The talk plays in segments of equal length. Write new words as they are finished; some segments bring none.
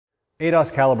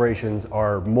ADAS calibrations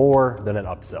are more than an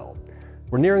upsell.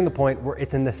 We're nearing the point where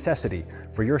it's a necessity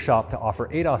for your shop to offer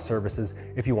ADAS services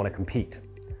if you want to compete.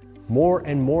 More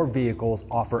and more vehicles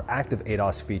offer active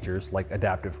ADAS features like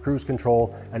adaptive cruise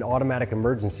control and automatic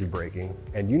emergency braking,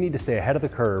 and you need to stay ahead of the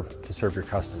curve to serve your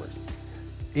customers.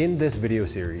 In this video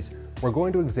series, we're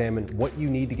going to examine what you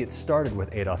need to get started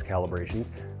with ADAS calibrations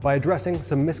by addressing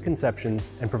some misconceptions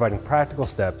and providing practical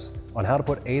steps on how to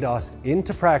put ADAS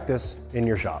into practice in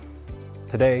your shop.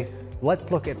 Today, let's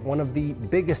look at one of the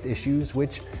biggest issues,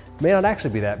 which may not actually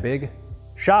be that big: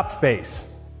 shop space.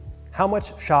 How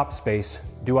much shop space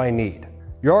do I need?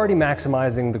 You're already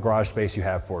maximizing the garage space you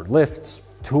have for lifts,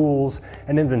 tools,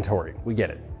 and inventory. We get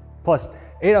it. Plus,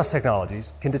 ADAS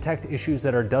technologies can detect issues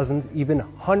that are dozens, even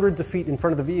hundreds of feet in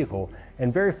front of the vehicle,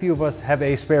 and very few of us have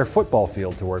a spare football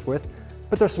field to work with.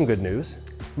 But there's some good news.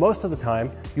 Most of the time,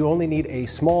 you only need a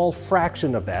small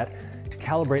fraction of that to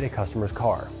calibrate a customer's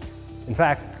car. In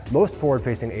fact, most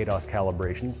forward-facing ADAS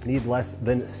calibrations need less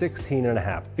than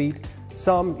 16.5 feet,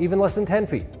 some even less than 10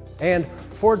 feet. And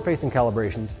forward-facing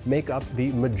calibrations make up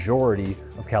the majority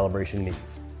of calibration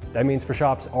needs. That means for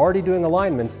shops already doing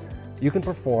alignments, you can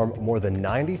perform more than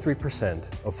 93%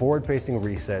 of forward-facing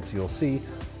resets you'll see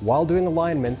while doing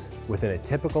alignments within a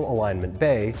typical alignment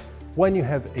bay when you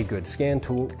have a good scan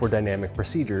tool for dynamic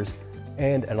procedures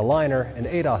and an aligner and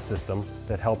ADAS system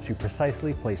that helps you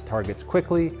precisely place targets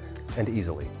quickly and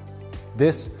easily.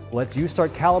 This lets you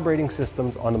start calibrating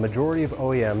systems on the majority of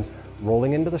OEMs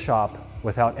rolling into the shop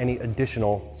without any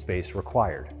additional space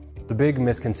required. The big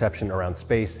misconception around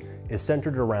space is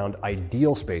centered around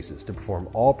ideal spaces to perform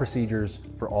all procedures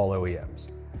for all OEMs.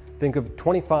 Think of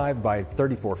 25 by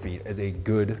 34 feet as a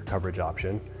good coverage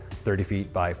option, 30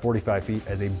 feet by 45 feet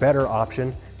as a better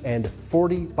option, and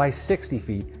 40 by 60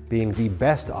 feet being the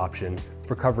best option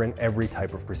for covering every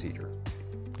type of procedure.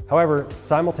 However,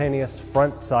 simultaneous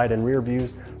front, side, and rear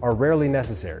views are rarely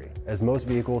necessary, as most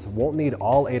vehicles won't need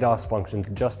all ADAS functions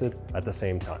adjusted at the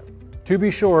same time. To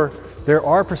be sure, there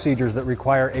are procedures that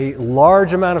require a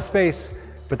large amount of space,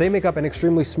 but they make up an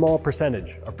extremely small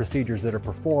percentage of procedures that are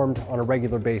performed on a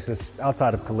regular basis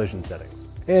outside of collision settings.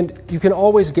 And you can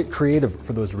always get creative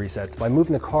for those resets by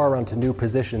moving the car around to new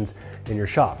positions in your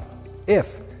shop,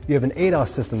 if you have an ADAS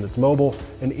system that's mobile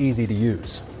and easy to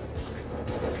use,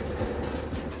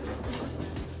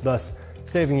 thus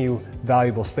saving you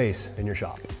valuable space in your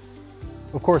shop.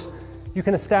 Of course, you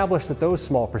can establish that those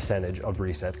small percentage of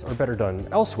resets are better done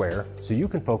elsewhere, so you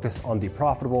can focus on the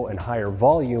profitable and higher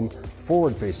volume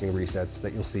forward-facing resets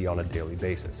that you'll see on a daily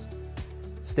basis.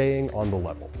 Staying on the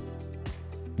level.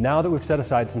 Now that we've set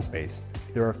aside some space,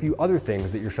 there are a few other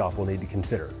things that your shop will need to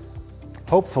consider.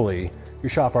 Hopefully,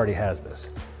 your shop already has this,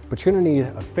 but you're going to need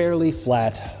a fairly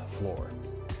flat floor.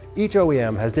 Each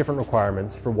OEM has different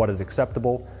requirements for what is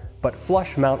acceptable, but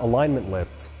flush mount alignment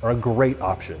lifts are a great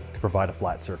option to provide a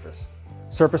flat surface.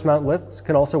 Surface mount lifts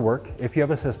can also work if you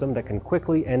have a system that can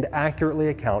quickly and accurately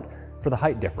account for the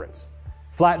height difference.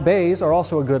 Flat bays are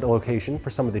also a good location for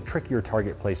some of the trickier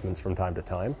target placements from time to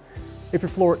time. If your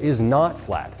floor is not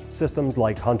flat, systems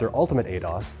like Hunter Ultimate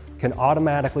ADAS can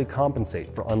automatically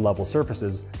compensate for unlevel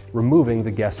surfaces, removing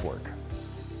the guesswork.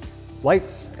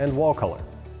 Lights and wall color.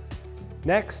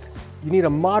 Next, you need a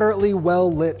moderately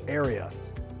well-lit area.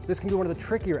 This can be one of the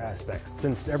trickier aspects,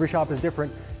 since every shop is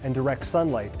different and direct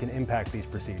sunlight can impact these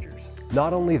procedures.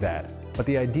 Not only that, but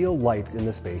the ideal lights in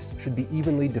the space should be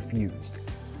evenly diffused.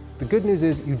 The good news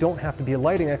is you don't have to be a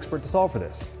lighting expert to solve for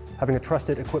this. Having a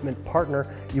trusted equipment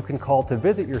partner you can call to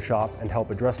visit your shop and help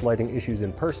address lighting issues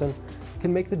in person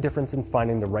can make the difference in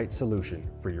finding the right solution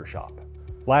for your shop.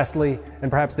 Lastly, and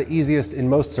perhaps the easiest in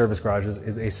most service garages,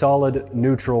 is a solid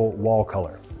neutral wall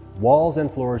color. Walls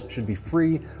and floors should be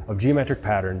free of geometric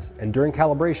patterns, and during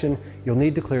calibration, you'll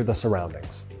need to clear the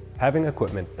surroundings. Having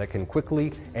equipment that can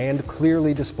quickly and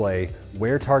clearly display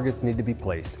where targets need to be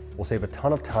placed will save a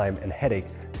ton of time and headache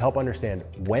to help understand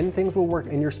when things will work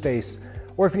in your space,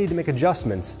 or if you need to make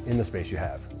adjustments in the space you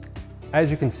have. As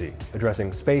you can see,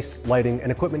 addressing space, lighting,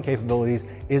 and equipment capabilities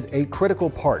is a critical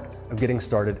part of getting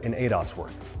started in ADAS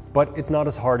work, but it's not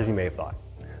as hard as you may have thought.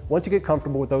 Once you get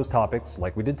comfortable with those topics,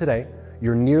 like we did today,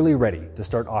 you're nearly ready to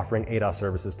start offering ADAS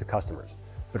services to customers.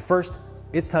 But first,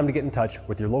 it's time to get in touch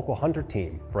with your local Hunter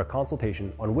team for a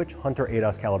consultation on which Hunter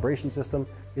ADAS calibration system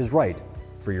is right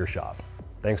for your shop.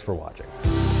 Thanks for watching.